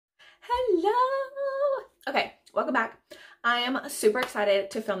Hello. Okay, welcome back. I am super excited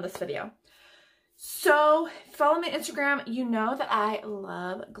to film this video. So, if you follow me on Instagram, you know that I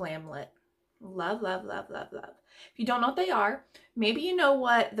love Glamlite. Love, love, love, love, love. If you don't know what they are, maybe you know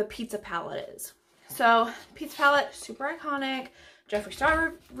what the pizza palette is. So, pizza palette, super iconic. Jeffree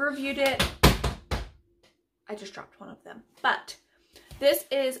Star reviewed it. I just dropped one of them. But this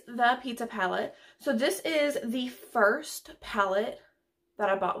is the pizza palette. So this is the first palette that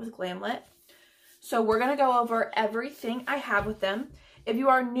I bought with Glamlite. So we're going to go over everything I have with them. If you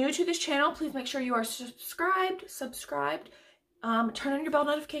are new to this channel, please make sure you are subscribed. Turn on your bell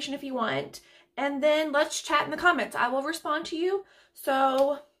notification if you want. And then let's chat in the comments. I will respond to you.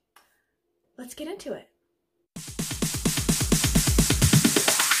 So let's get into it.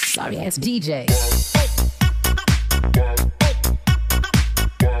 Sorry ass DJ.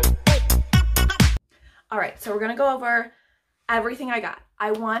 All right, so we're going to go over everything I got.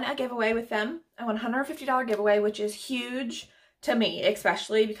 I won a giveaway with them. I won a $150 giveaway, which is huge to me,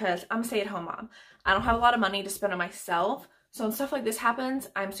 especially because I'm a stay-at-home mom. I don't have a lot of money to spend on myself. So when stuff like this happens,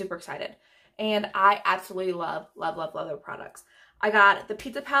 I'm super excited. And I absolutely love, love, love, love their products. I got the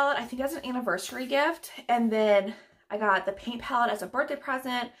pizza palette, I think as an anniversary gift. And then I got the paint palette as a birthday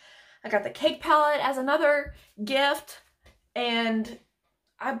present. I got the cake palette as another gift. And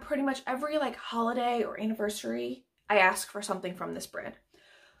I'm pretty much every like holiday or anniversary, I ask for something from this brand.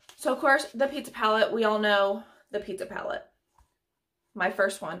 So of course, the pizza palette, we all know the pizza palette. My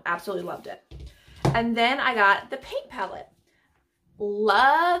first one, absolutely loved it. And then I got the paint palette.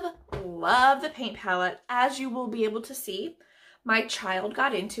 Love, love the paint palette. As you will be able to see, my child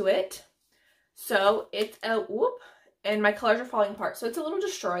got into it. So it's a whoop, and my colors are falling apart. So it's a little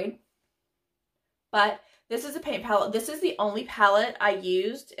destroyed, but this is a paint palette. This is the only palette I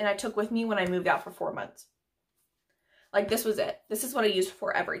used and I took with me when I moved out for 4 months. Like, this was it. This is what I used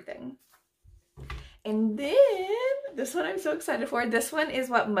for everything. And then this one I'm so excited for. This one is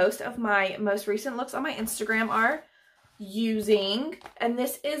what most of my most recent looks on my Instagram are using. And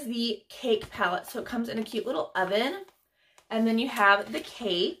this is the cake palette. So it comes in a cute little oven. And then you have the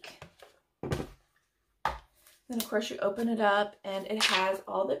cake. Then of course you open it up and it has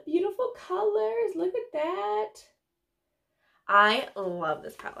all the beautiful colors. Look at that. I love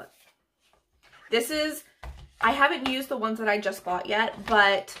this palette. I haven't used the ones that I just bought yet,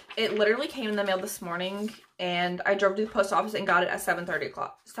 but it literally came in the mail this morning and I drove to the post office and got it at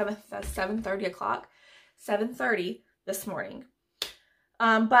 7:30 this morning.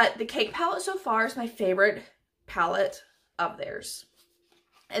 But the cake palette so far is my favorite palette of theirs.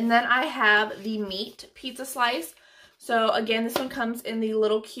 And then I have the meat pizza slice. So again, this one comes in the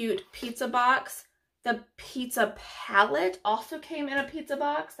little cute pizza box. The pizza palette also came in a pizza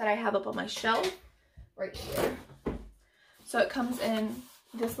box that I have up on my shelf right here. So it comes in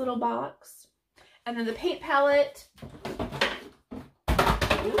this little box. And then the paint palette,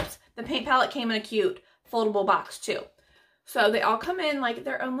 oops, the paint palette came in a cute foldable box too. So they all come in like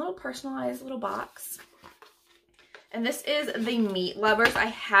their own little personalized little box. And this is the meat lovers. I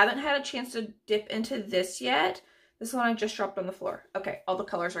haven't had a chance to dip into this yet. This one I just dropped on the floor. Okay, all the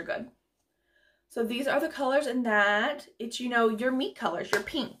colors are good. So these are the colors in that. It's, you know, your meat colors, your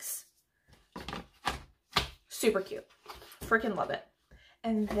pinks. Super cute. Freaking love it.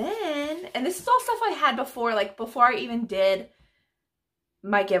 And then, and this is all stuff I had before, like before I even did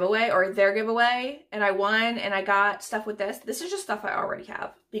my giveaway or their giveaway. And I won and I got stuff with this. This is just stuff I already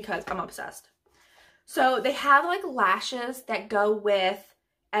have because I'm obsessed. So they have like lashes that go with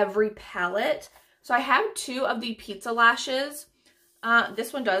every palette. So I have 2 of the pizza lashes.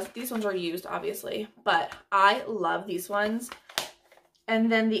 This one does. These ones are used, obviously. But I love these ones. And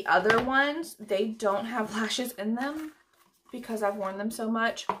then the other ones, they don't have lashes in them because I've worn them so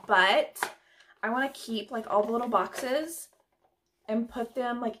much. But I want to keep like all the little boxes and put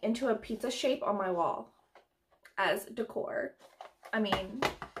them like into a pizza shape on my wall as decor. I mean,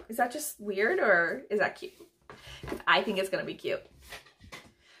 is that just weird or is that cute? I think it's going to be cute.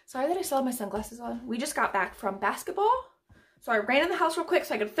 Sorry that I still have my sunglasses on. We just got back from basketball. So I ran in the house real quick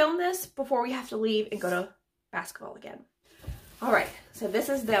so I could film this before we have to leave and go to basketball again. All right, so this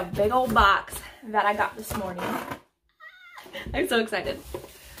is the big old box that I got this morning. I'm so excited.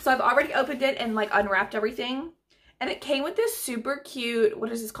 So I've already opened it and like unwrapped everything. And it came with this super cute,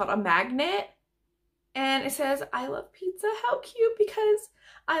 what is this called? A magnet. And it says, I love pizza. How cute, because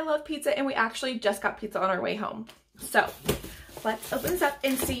I love pizza and we actually just got pizza on our way home. So let's open this up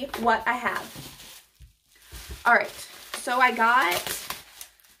and see what I have. All right, so I got,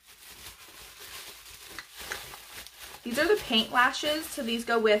 these are the paint lashes. So these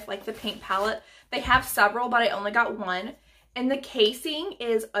go with like the paint palette. They have several, but I only got one. And the casing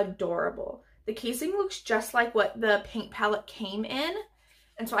is adorable. The casing looks just like what the paint palette came in.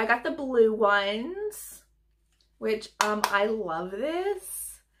 And so I got the blue ones, which I love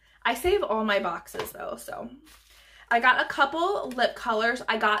this. I save all my boxes though, so. I got a couple lip colors.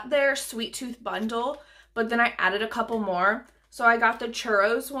 I got their Sweet Tooth bundle, but then I added a couple more. So I got the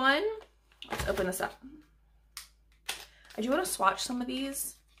Churros one. Let's open this up. I do want to swatch some of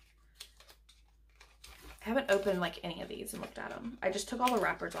these. I haven't opened like any of these and looked at them. I just took all the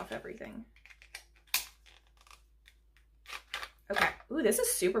wrappers off everything. Okay. Ooh, this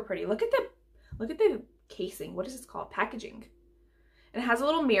is super pretty. Look at the casing. What is this called? Packaging. And it has a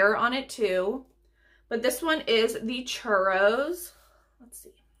little mirror on it too. But this one is the Churros. Let's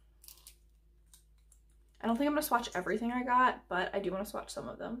see. I don't think I'm going to swatch everything I got, but I do want to swatch some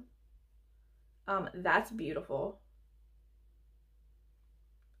of them. That's beautiful.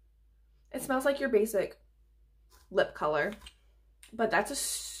 It smells like your basic lip color, but that's a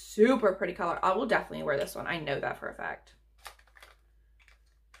super pretty color. I will definitely wear this one. I know that for a fact.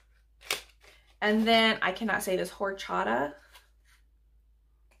 And then I cannot say this, horchata.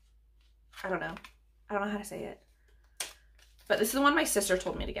 I don't know how to say it. But this is the one my sister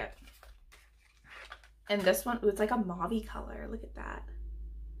told me to get. And this one, ooh, it's like a mauve-y color. Look at that.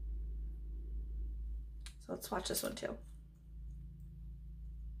 So let's swatch this one too.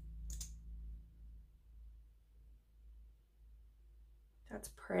 That's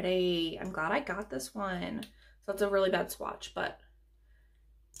pretty. I'm glad I got this one. So it's a really bad swatch, but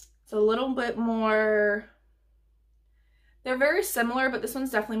it's a little bit more, they're very similar, but this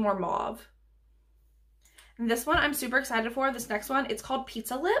one's definitely more mauve. And this one I'm super excited for. This next one, it's called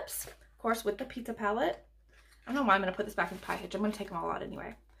Pizza Lips, of course, with the pizza palette. I don't know why I'm going to put this back in the package. I'm going to take them all out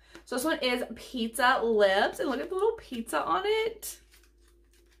anyway. So this one is Pizza Lips, and look at the little pizza on it.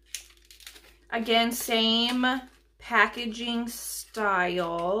 Again, same packaging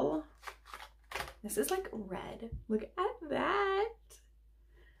style. This is like red. Look at that.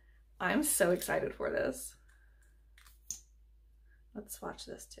 I'm so excited for this. Let's swatch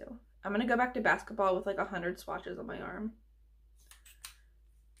this too. I'm gonna go back to basketball with like 100 swatches on my arm.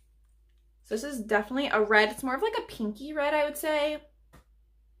 So this is definitely a red. It's more of like a pinky red, I would say.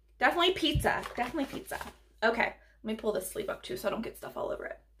 Definitely pizza. Definitely pizza. Okay, let me pull this sleeve up too so I don't get stuff all over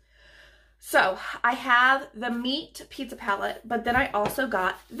it. So I have the meat pizza palette, but then I also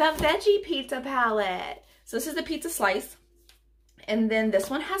got the veggie pizza palette. So this is the pizza slice. And then this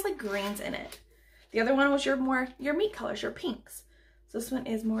one has like greens in it. The other one was your meat colors, your pinks. So this one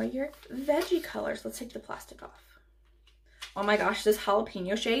is more your veggie colors. Let's take the plastic off. Oh my gosh, this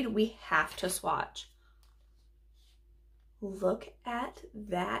jalapeno shade, we have to swatch. Look at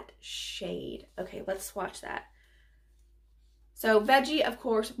that shade. Okay, let's swatch that. So veggie, of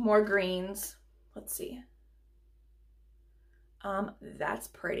course, more greens. Let's see. That's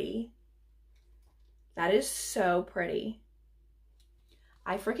pretty. That is so pretty.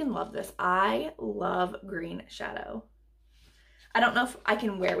 I freaking love this. I love green shadow. I don't know if I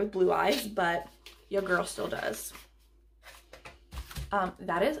can wear it with blue eyes, but your girl still does.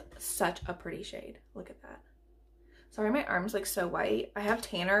 That is such a pretty shade. Look at that. Sorry, my arm's like so white. I have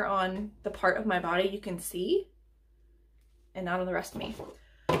tanner on the part of my body you can see and not on the rest of me.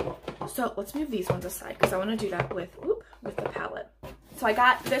 So let's move these ones aside because I want to do that with the palette. So I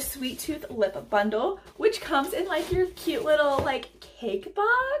got this Sweet Tooth lip bundle, which comes in like your cute little like cake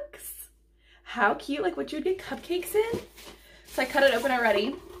box. How cute, like what you would get cupcakes in. So I cut it open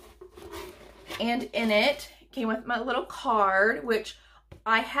already. And in it came with my little card, which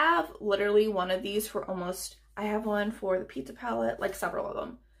I have literally one of these for almost, I have one for the pizza palette, like several of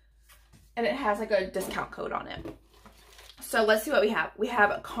them. And it has like a discount code on it. So let's see what we have. We have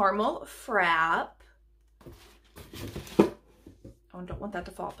a caramel frap. I don't want that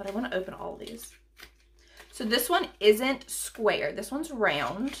to fall, but I want to open all of these. So this one isn't square. This one's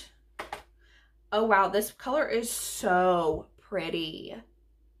round. Oh wow, this color is so pretty.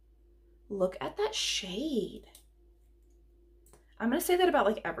 Look at that shade. I'm going to say that about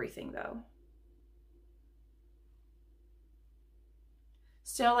like everything though.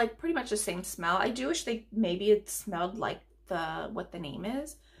 Still like pretty much the same smell. I do wish maybe it smelled like what the name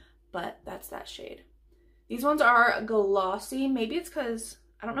is, but that's that shade. These ones are glossy. Maybe it's because,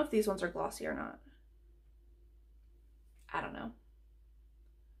 I don't know if these ones are glossy or not. I don't know.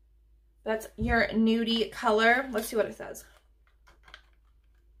 That's your nudie color. Let's see what it says.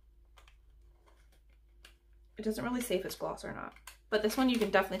 It doesn't really say if it's gloss or not, but this one you can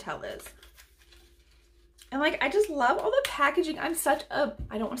definitely tell is. And like, I just love all the packaging. I don't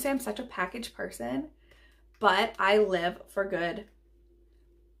want to say I'm such a package person, but I live for good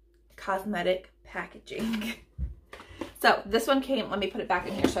cosmetic packaging. So this one came, let me put it back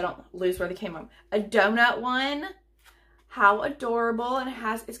in here so I don't lose where they came from. A donut one. How adorable. And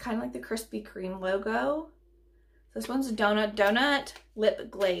it's kind of like the Krispy Kreme logo. This one's a donut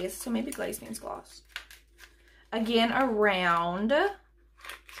lip glaze. So maybe glaze means gloss. Again, a round. Oh,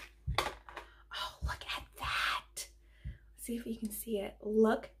 look at that. Let's see if you can see it.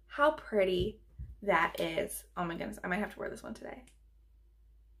 Look how pretty that is. Oh my goodness. I might have to wear this one today.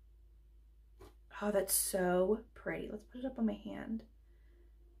 Oh, that's so pretty. Let's put it up on my hand.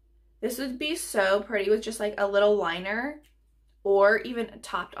 This would be so pretty with just like a little liner or even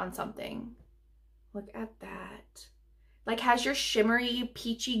topped on something. Look at that. Like has your shimmery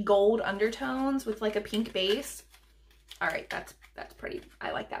peachy gold undertones with like a pink base. All right, that's pretty.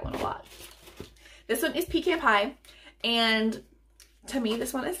 I like that one a lot. This one is pecan pie, and to me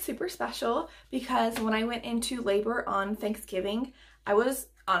this one is super special because when I went into labor on Thanksgiving, I was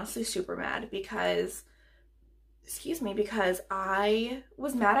honestly super mad because, because I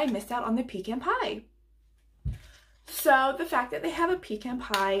was mad I missed out on the pecan pie. So the fact that they have a pecan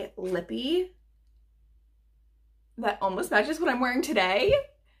pie lippy that almost matches what I'm wearing today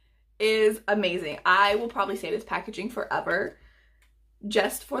is amazing. I will probably say this packaging forever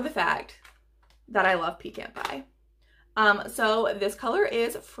just for the fact that I love pecan pie. So this color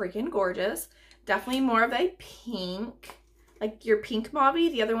is freaking gorgeous. Definitely more of a pink, like your pink mauve-y.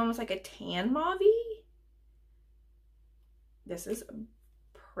 The other one was like a tan mauve-y. This is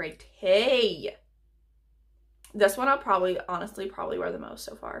pretty. This one I'll honestly wear the most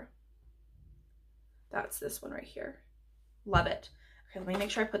so far. That's this one right here. Love it. Okay, let me make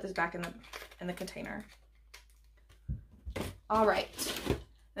sure I put this back in the container. All right.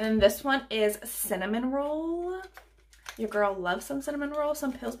 And this one is cinnamon roll. Your girl loves some cinnamon rolls.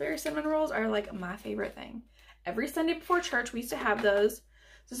 Some Pillsbury cinnamon rolls are like my favorite thing. Every Sunday before church, we used to have those.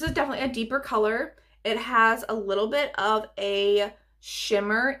 This is definitely a deeper color. It has a little bit of a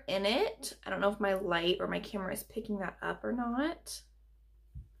shimmer in it. I don't know if my light or my camera is picking that up or not.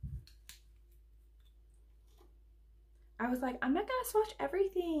 I was like, I'm not gonna swatch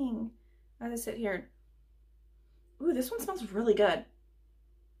everything as I sit here. Ooh, this one smells really good.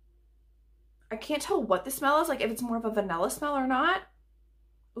 I can't tell what the smell is, like if it's more of a vanilla smell or not.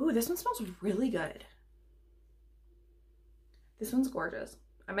 Ooh, this one smells really good. This one's gorgeous.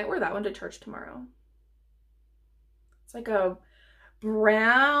 I might wear that one to church tomorrow. It's like a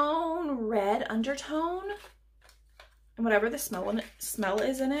brown red undertone. And whatever the smell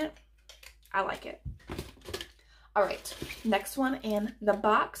is in it, I like it. All right, next one in the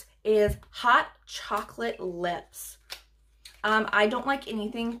box is hot chocolate lips. I don't like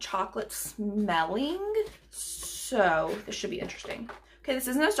anything chocolate smelling, so this should be interesting. Okay, this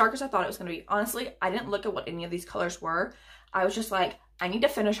isn't as dark as I thought it was going to be. Honestly, I didn't look at what any of these colors were. I was just like, I need to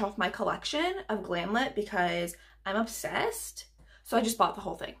finish off my collection of Glamlite because I'm obsessed. So I just bought the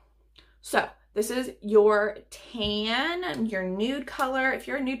whole thing. So this is your tan and your nude color. If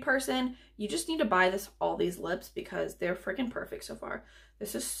you're a nude person, you just need to buy all these lips because they're freaking perfect so far.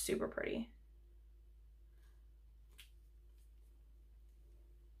 This is super pretty.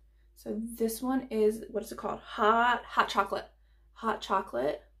 So this one is, what is it called? Hot chocolate. Hot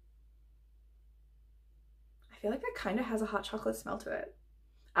chocolate. I feel like that kind of has a hot chocolate smell to it.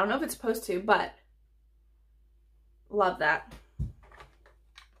 I don't know if it's supposed to, but love that.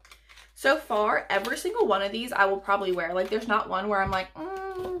 So far, every single one of these I will probably wear. Like there's not one where I'm like,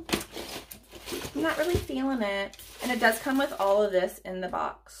 I'm not really feeling it. And it does come with all of this in the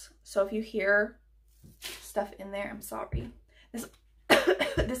box. So if you hear stuff in there, I'm sorry.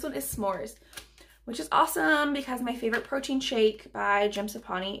 This one is s'mores, which is awesome because my favorite protein shake by Jim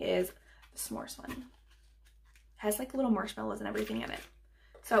Sapani is the s'mores one. It has like little marshmallows and everything in it.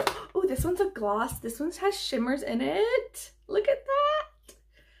 So, oh, this one's a gloss. This one has shimmers in it. Look at that.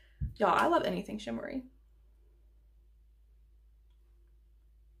 Y'all, I love anything shimmery.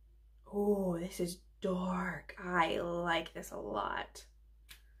 Oh, this is dark. I like this a lot.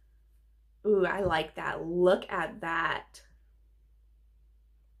 Ooh, I like that. Look at that.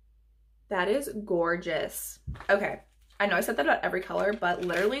 That is gorgeous. Okay, I know I said that about every color, but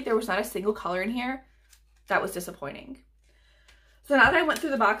literally there was not a single color in here that was disappointing. So now that I went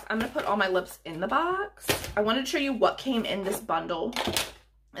through the box, I'm gonna put all my lips in the box. I wanted to show you what came in this bundle.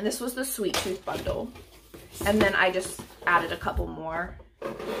 And this was the Sweet Tooth bundle. And then I just added a couple more.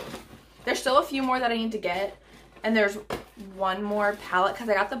 There's still a few more that I need to get. And there's one more palette because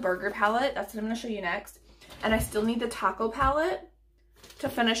I got the burger palette. That's what I'm gonna show you next. And I still need the taco palette to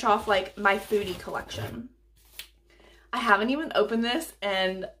finish off like my foodie collection. I haven't even opened this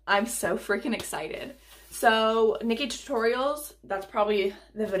and I'm so freaking excited. So Nikki Tutorials, that's probably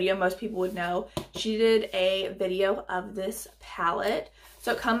the video most people would know. She did a video of this palette.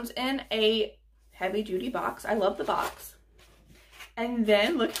 So it comes in a heavy duty box. I love the box. And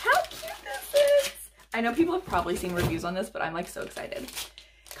then look how cute this is. I know people have probably seen reviews on this, but I'm like so excited.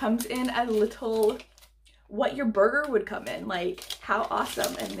 Comes in a little, what your burger would come in. Like, how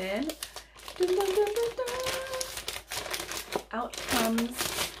awesome. And then, dun, dun, dun, dun, dun, out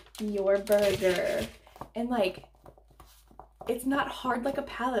comes your burger. And like, it's not hard like a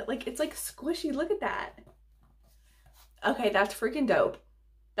palette. Like, it's like squishy. Look at that. Okay, that's freaking dope.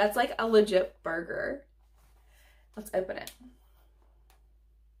 That's like a legit burger. Let's open it.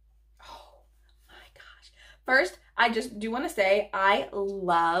 Oh my gosh. First, I just do want to say I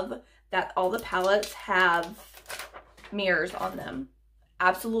love that all the palettes have mirrors on them.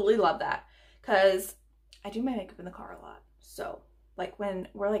 Absolutely love that. Because I do my makeup in the car a lot. So, like when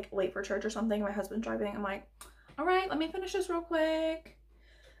we're like late for church or something, my husband's driving, I'm like, all right, let me finish this real quick.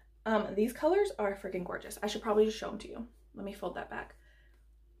 These colors are freaking gorgeous. I should probably just show them to you. Let me fold that back.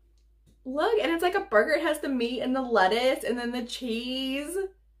 Look, and it's like a burger. It has the meat and the lettuce and then the cheese.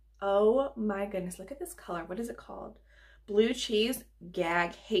 Oh my goodness, look at this color. What is it called? Blue cheese.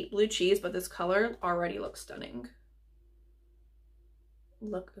 Gag, hate blue cheese, but this color already looks stunning.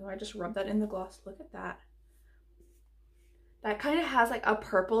 Look, I just rubbed that in the gloss. Look at that. That kind of has like a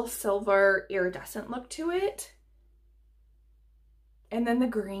purple silver iridescent look to it. And then the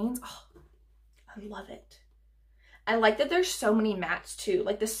greens, oh, I love it. I like that there's so many mattes too.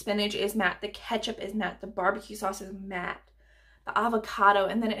 Like the spinach is matte, the ketchup is matte, the barbecue sauce is matte, the avocado,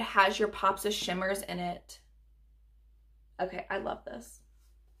 and then it has your pops of shimmers in it. Okay, I love this.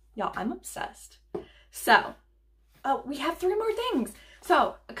 Y'all, I'm obsessed. So, oh, we have 3 more things.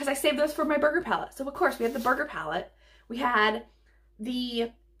 So, because I saved those for my burger palette. So, of course, we had the burger palette. We had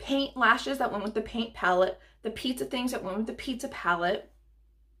the paint lashes that went with the paint palette. The pizza things that went with the pizza palette.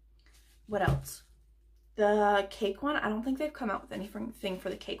 What else? The cake one. I don't think they've come out with anything for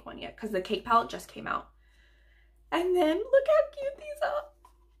the cake one yet. Because the cake palette just came out. And then, look how cute these are.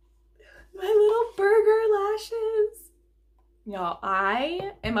 My little burger lashes. Y'all,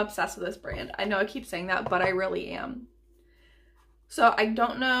 I am obsessed with this brand. I know I keep saying that, but I really am. So, I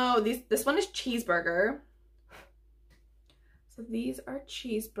don't know. This one is cheeseburger. So these are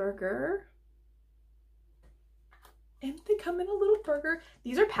cheeseburger. And they come in a little burger.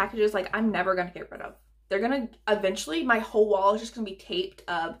 These are packages like I'm never going to get rid of. They're going to eventually, my whole wall is just going to be taped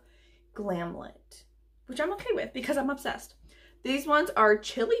of Glamlite. Which I'm okay with because I'm obsessed. These ones are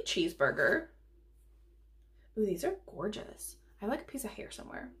chili cheeseburger. Ooh, these are gorgeous. I have like a piece of hair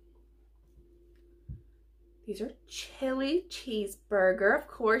somewhere. These are chili cheeseburger. Of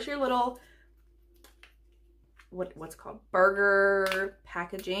course, your little... what's called burger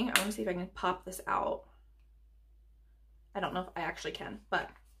packaging. I want to see if I can pop this out. I don't know if I actually can, but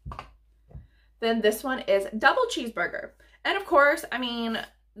then this one is double cheeseburger. And of course, I mean,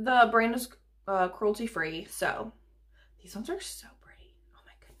 the brand is cruelty free. So these ones are so pretty. Oh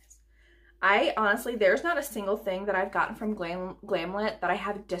my goodness. I honestly, there's not a single thing that I've gotten from Glamlite that I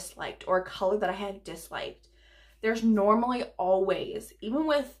have disliked or a color that I have disliked. There's normally always, even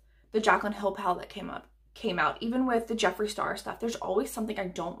with the Jaclyn Hill palette that came out, even with the Jeffree Star stuff, there's always something I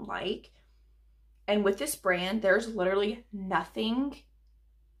don't like. And with this brand, there's literally nothing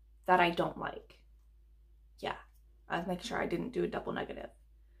that I don't like. Yeah, I was making sure I didn't do a double negative.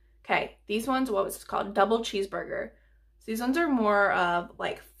 Okay, these ones, what was this called? Double cheeseburger. So these ones are more of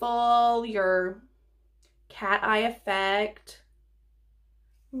like full, your cat eye effect.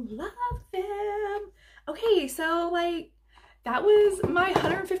 Love them. Okay, so like, that was my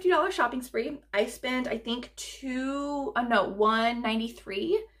 $150 shopping spree. I spent, I think,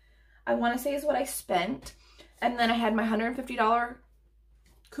 $193. I want to say is what I spent. And then I had my $150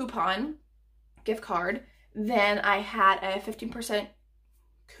 coupon, gift card. Then I had a 15%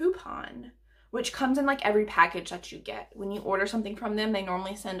 coupon, which comes in like every package that you get. When you order something from them, they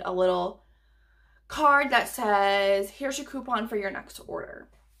normally send a little card that says, here's your coupon for your next order.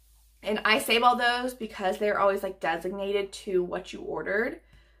 And I save all those because they're always like designated to what you ordered.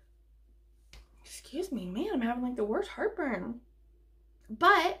 Excuse me, man, I'm having like the worst heartburn.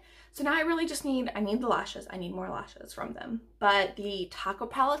 But, so now I really just need the lashes. I need more lashes from them. But the taco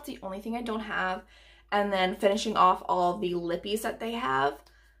palette's the only thing I don't have. And then finishing off all the lippies that they have.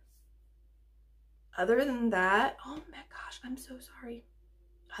 Other than that, oh my gosh, I'm so sorry.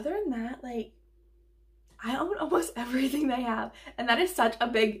 Other than that, like, I own almost everything they have. And that is such a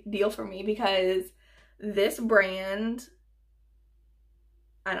big deal for me because this brand,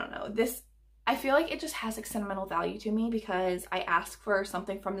 I don't know, I feel like it just has like sentimental value to me because I ask for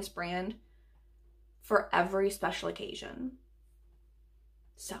something from this brand for every special occasion.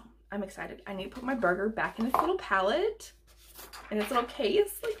 So I'm excited. I need to put my burger back in its little palette, in its little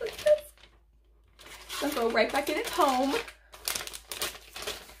case, like this. I'll go right back in its home.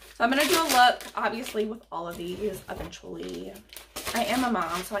 So I'm gonna do a look, obviously, with all of these eventually. I am a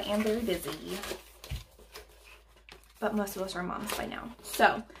mom, so I am very busy. But most of us are moms by now.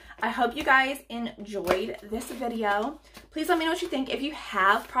 So I hope you guys enjoyed this video. Please let me know what you think. If you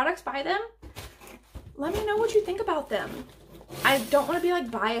have products by them, let me know what you think about them. I don't want to be like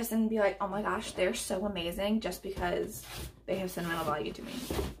biased and be like, oh my gosh, they're so amazing just because they have sentimental value to me.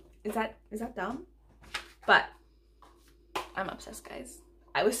 Is that dumb? But I'm obsessed, guys.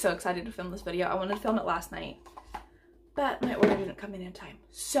 I was so excited to film this video. I wanted to film it last night, but my order didn't come in time.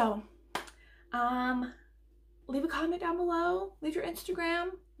 So, leave a comment down below. Leave your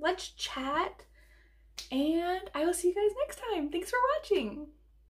Instagram. Let's chat. And I will see you guys next time. Thanks for watching.